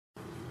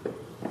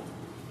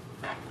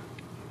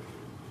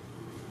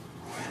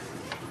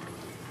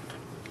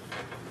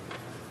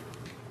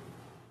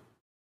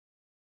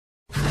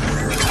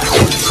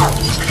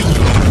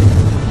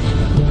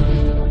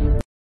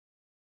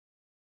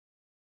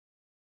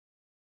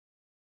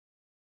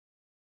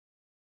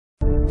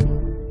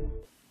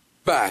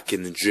Back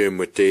in the gym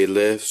with Diggy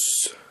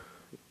Lifts.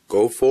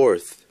 Go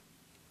forth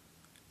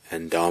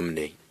and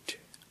dominate.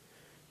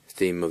 The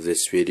theme of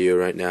this video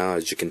right now,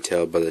 as you can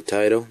tell by the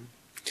title,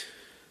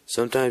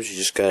 sometimes you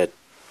just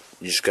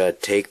gotta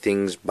take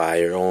things by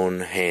your own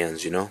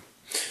hands, you know?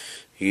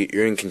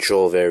 You're in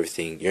control of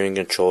everything. You're in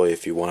control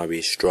if you want to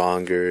be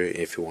stronger,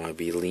 if you want to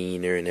be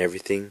leaner and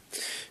everything.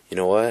 You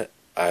know what?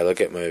 I look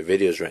at my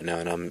videos right now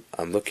and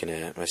I'm looking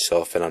at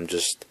myself and I'm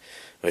just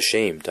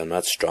ashamed. I'm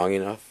not strong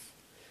enough.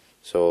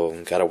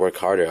 So, gotta work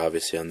harder,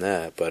 obviously, on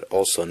that. But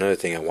also, another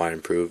thing I want to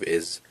improve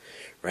is,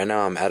 right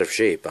now I'm out of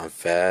shape. I'm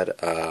fat.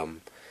 I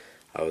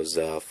was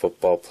a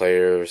football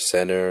player,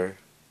 center,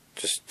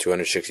 just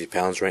 260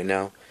 pounds right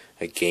now.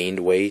 I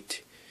gained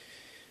weight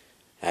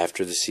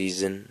after the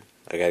season.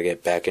 I gotta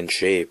get back in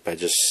shape. I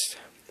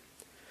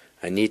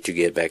need to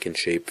get back in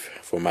shape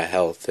for my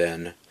health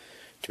and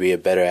to be a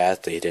better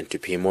athlete and to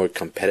be more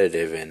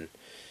competitive in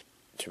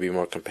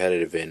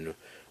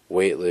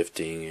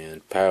weightlifting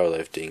and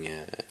powerlifting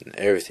and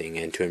everything,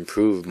 and to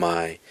improve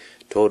my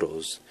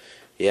totals.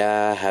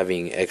 Yeah,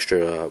 having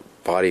extra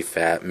body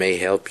fat may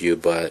help you,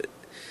 but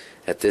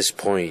at this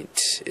point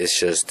it's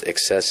just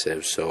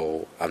excessive,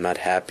 so I'm not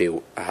happy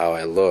how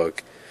I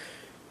look.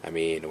 I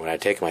mean, when I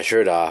take my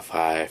shirt off,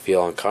 I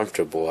feel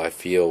uncomfortable, I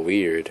feel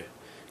weird,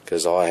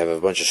 because I have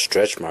a bunch of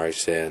stretch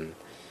marks, and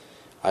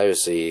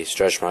obviously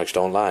stretch marks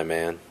don't lie,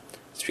 man.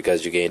 It's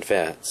because you gain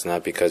fat. It's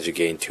not because you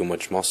gain too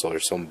much muscle or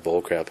some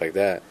bullcrap like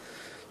that.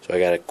 So I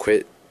gotta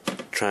quit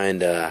trying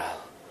to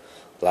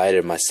lie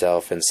to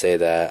myself and say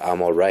that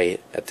I'm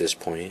alright at this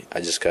point. I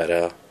just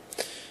gotta,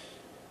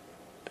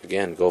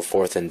 again, go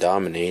forth and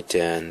dominate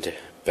and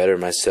better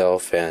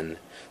myself and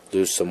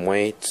lose some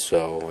weight.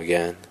 So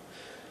again,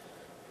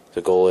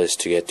 the goal is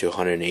to get to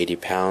 180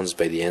 pounds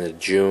by the end of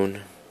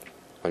June.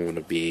 I'm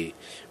gonna be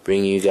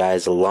bringing you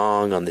guys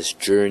along on this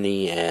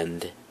journey,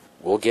 and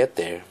we'll get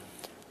there.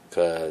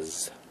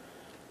 Because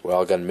we're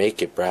all gonna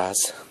make it,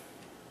 bros.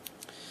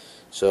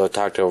 So I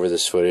talked over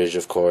this footage,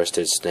 of course,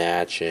 did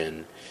snatch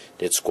and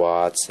did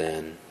squats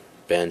and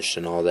bench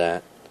and all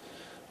that.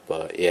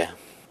 But yeah.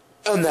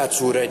 And that's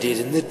what I did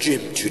in the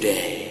gym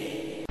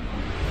today.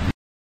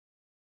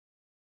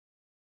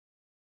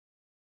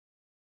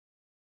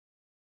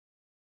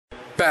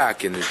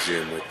 Back in the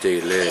gym with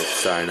Diggy Lifts,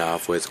 starting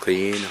off with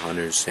clean,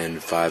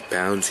 175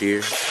 pounds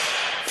here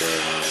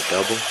for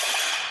double.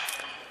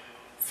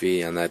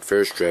 On that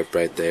first rep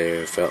right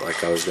there, felt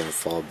like I was going to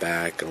fall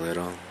back a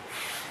little.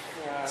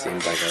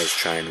 Seemed like I was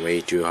trying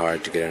way too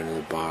hard to get under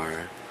the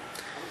bar,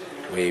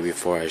 way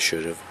before I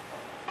should have.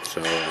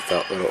 So I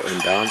felt a little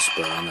imbalanced,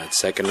 but on that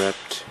second rep,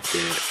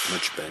 did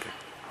much better.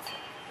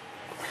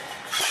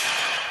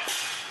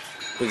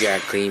 We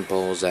got clean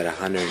pulls at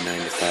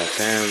 195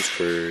 pounds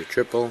for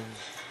triple.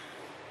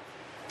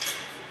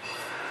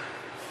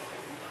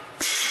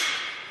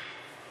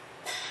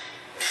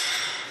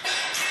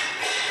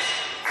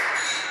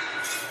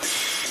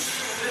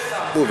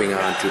 Moving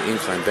on to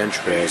incline bench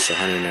press,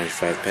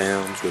 195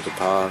 pounds with a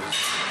pause.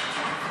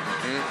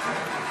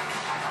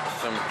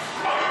 Some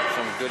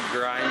good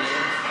grinding.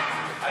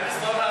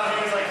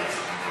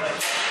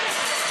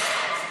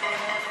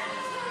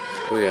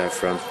 We got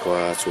front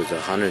squats with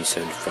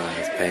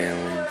 175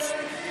 pounds.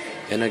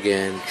 And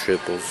again,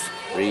 triples.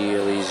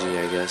 Real easy,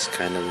 I guess,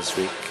 kind of this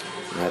week.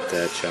 Not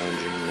that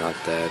challenging, not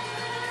that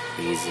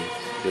easy.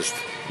 Just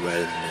right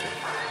in the middle.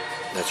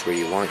 That's where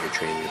you want your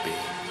training to be.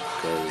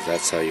 Because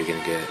that's how you're going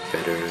to get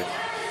better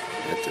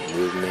at the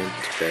movement,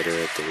 better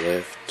at the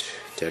lift,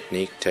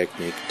 technique.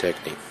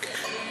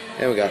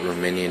 And we got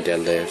Romanian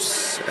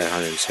deadlifts at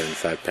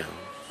 175 pounds.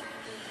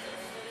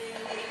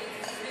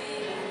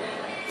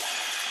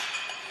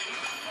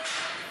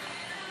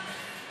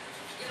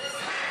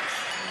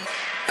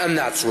 And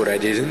that's what I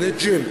did in the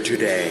gym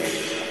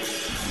today.